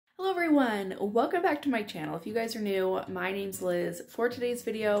everyone, welcome back to my channel. If you guys are new, my name's Liz. For today's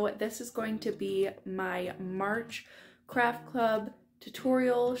video, this is going to be my March craft club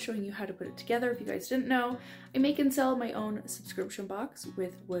tutorial showing you how to put it together. If you guys didn't know, I make and sell my own subscription box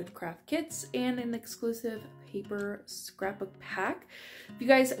with wood craft kits and an exclusive paper scrapbook pack. If you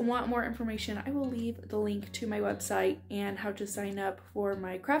guys want more information, I will leave the link to my website and how to sign up for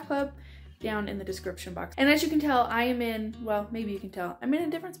my craft club down in the description box. And as you can tell, I am in, well, maybe you can tell, I'm in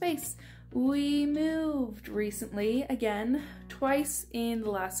a different space. We moved recently, again, twice in the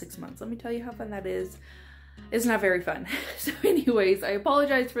last 6 months. Let me tell you how fun that is. It's not very fun. So anyways, I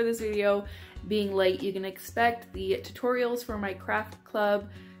apologize for this video being late. You can expect the tutorials for my craft club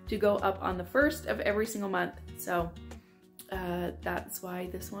to go up on the 1st of every single month. So that's why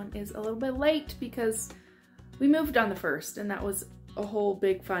this one is a little bit late, because we moved on the 1st and that was a whole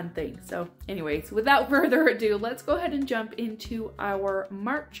big fun thing. So anyways, without further ado, let's go ahead and jump into our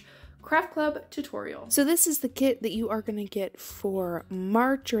March craft club tutorial. So this is the kit that you are going to get for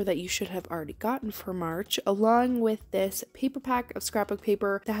March, or that you should have already gotten for March, along with this paper pack of scrapbook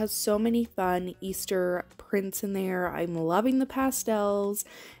paper that has so many fun Easter prints in there. I'm loving the pastels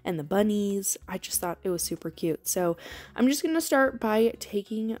and the bunnies. I just thought it was super cute. So I'm just going to start by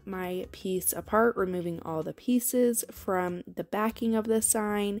taking my piece apart, removing all the pieces from the backing of the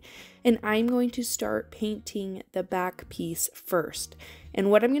sign, and I'm going to start painting the back piece first. And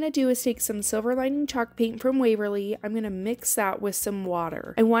what I'm going to do is take some silver lining chalk paint from Waverly. I'm going to mix that with some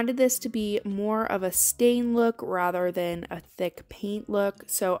water. I wanted this to be more of a stain look rather than a thick paint look,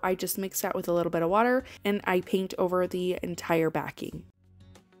 so I just mix that with a little bit of water and I paint over the entire backing.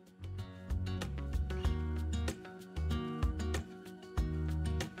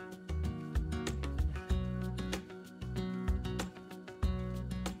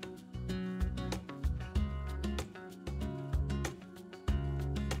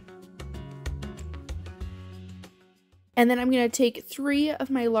 And then I'm going to take 3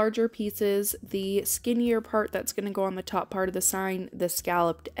 of my larger pieces, the skinnier part that's going to go on the top part of the sign, the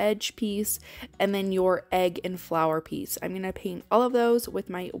scalloped edge piece, and then your egg and flower piece. I'm going to paint all of those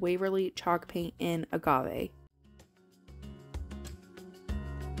with my Waverly chalk paint in Agave.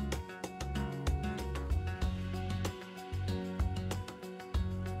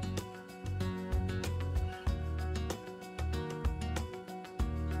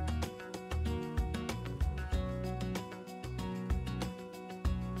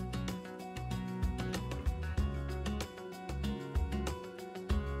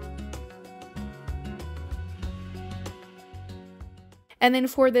 And then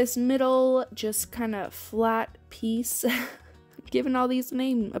for this middle, just kind of flat piece, given all these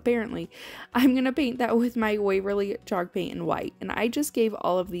names apparently, I'm going to paint that with my Waverly chalk paint in white. And I just gave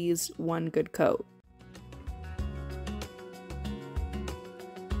all of these one good coat.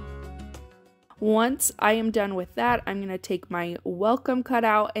 Once I am done with that, I'm going to take my welcome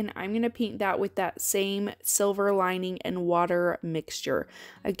cutout and I'm going to paint that with that same silver lining and water mixture.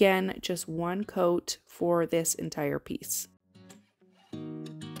 Again, just one coat for this entire piece.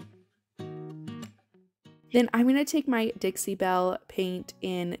 Then I'm going to take my Dixie Belle paint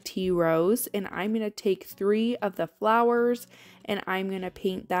in Tea Rose and I'm going to take 3 of the flowers and I'm going to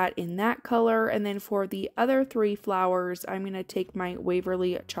paint that in that color. And then for the other 3 flowers, I'm going to take my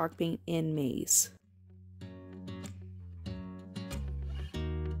Waverly chalk paint in Maize.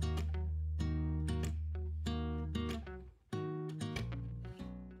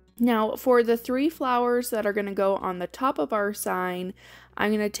 Now for the 3 flowers that are going to go on the top of our sign, I'm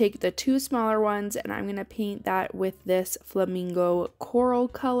going to take the 2 smaller ones and I'm going to paint that with this flamingo coral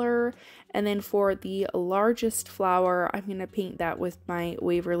color. And then for the largest flower, I'm going to paint that with my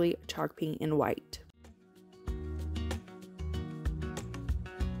Waverly chalk paint in white.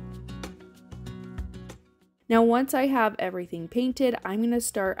 Now once I have everything painted, I'm going to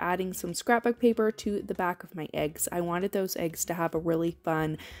start adding some scrapbook paper to the back of my eggs. I wanted those eggs to have a really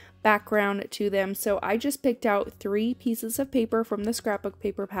fun background to them, so I just picked out 3 pieces of paper from the scrapbook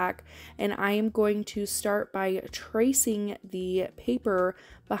paper pack and I am going to start by tracing the paper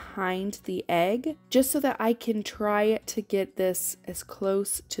behind the egg just so that I can try to get this as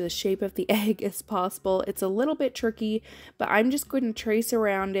close to the shape of the egg as possible. It's a little bit tricky, but I'm just going to trace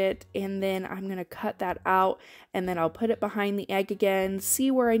around it and then I'm going to cut that out and then I'll put it behind the egg again, see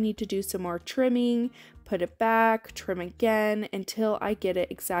where I need to do some more trimming, put it back, trim again until I get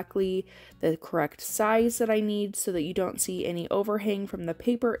it exactly the correct size that I need so that you don't see any overhang from the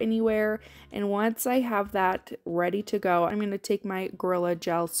paper anywhere. And once I have that ready to go, I'm going to take my Gorilla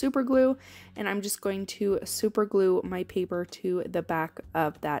Gel super glue and I'm just going to super glue my paper to the back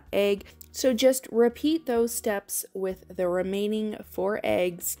of that egg. So just repeat those steps with the remaining 4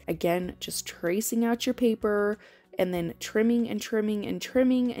 eggs. Again, just tracing out your paper and then trimming and trimming and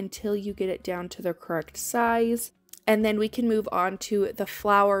trimming until you get it down to the correct size. And then we can move on to the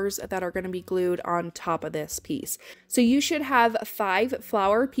flowers that are going to be glued on top of this piece. So you should have 5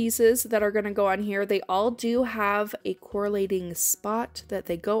 flower pieces that are going to go on here. They all do have a correlating spot that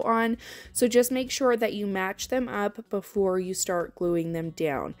they go on. So just make sure that you match them up before you start gluing them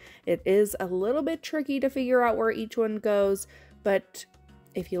down. It is a little bit tricky to figure out where each one goes, but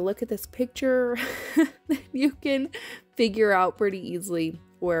if you look at this picture, you can figure out pretty easily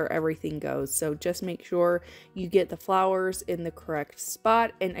where everything goes. So just make sure you get the flowers in the correct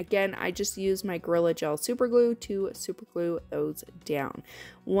spot. And again, I just use my Gorilla Gel super glue to super glue those down.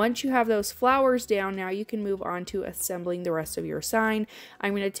 Once you have those flowers down, now you can move on to assembling the rest of your sign.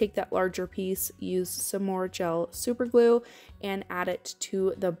 I'm going to take that larger piece, use some more gel super glue, and add it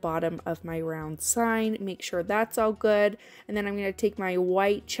to the bottom of my round sign. Make sure that's all good. And then I'm going to take my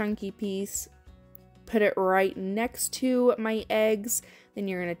white chunky piece, put it right next to my eggs. Then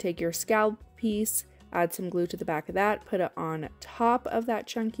you're going to take your scallop piece, add some glue to the back of that, put it on top of that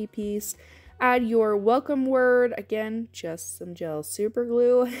chunky piece, add your welcome word, again, just some gel super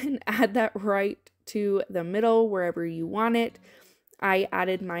glue, and add that right to the middle wherever you want it. I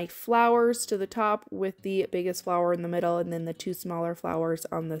added my flowers to the top with the biggest flower in the middle and then the 2 smaller flowers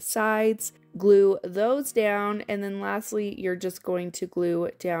on the sides. Glue those down, and then lastly, you're just going to glue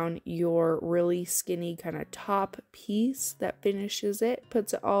down your really skinny kind of top piece that finishes it,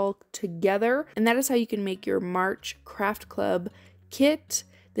 puts it all together. And that is how you can make your March Craft Club kit.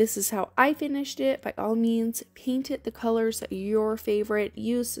 This is how I finished it. By all means, paint it the colors that are your favorite.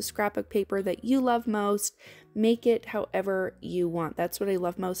 Use the scrapbook paper that you love most. Make it however you want. That's what I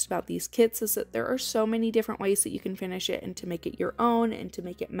love most about these kits, is that there are so many different ways that you can finish it and to make it your own and to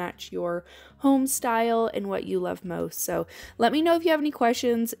make it match your home style and what you love most. So let me know if you have any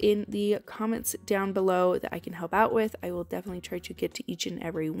questions in the comments down below that I can help out with. I will definitely try to get to each and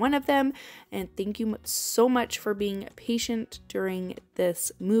every one of them. And thank you so much for being patient during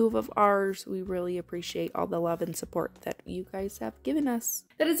this move of ours. We really appreciate all the love and support that you guys have given us.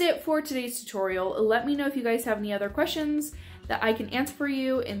 That is it for today's tutorial. Let me know if you guys have any other questions that I can answer for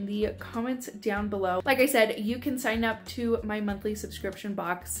you in the comments down below. Like I said, you can sign up to my monthly subscription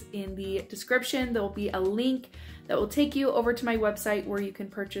box in the description. There will be a link that will take you over to my website where you can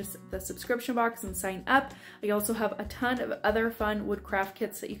purchase the subscription box and sign up. I also have a ton of other fun woodcraft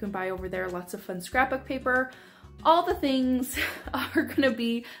kits that you can buy over there. Lots of fun scrapbook paper. All the things are going to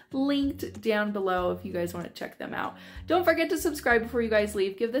be linked down below if you guys want to check them out. Don't forget to subscribe before you guys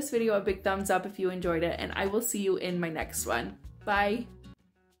leave. Give this video a big thumbs up if you enjoyed it, and I will see you in my next one. Bye!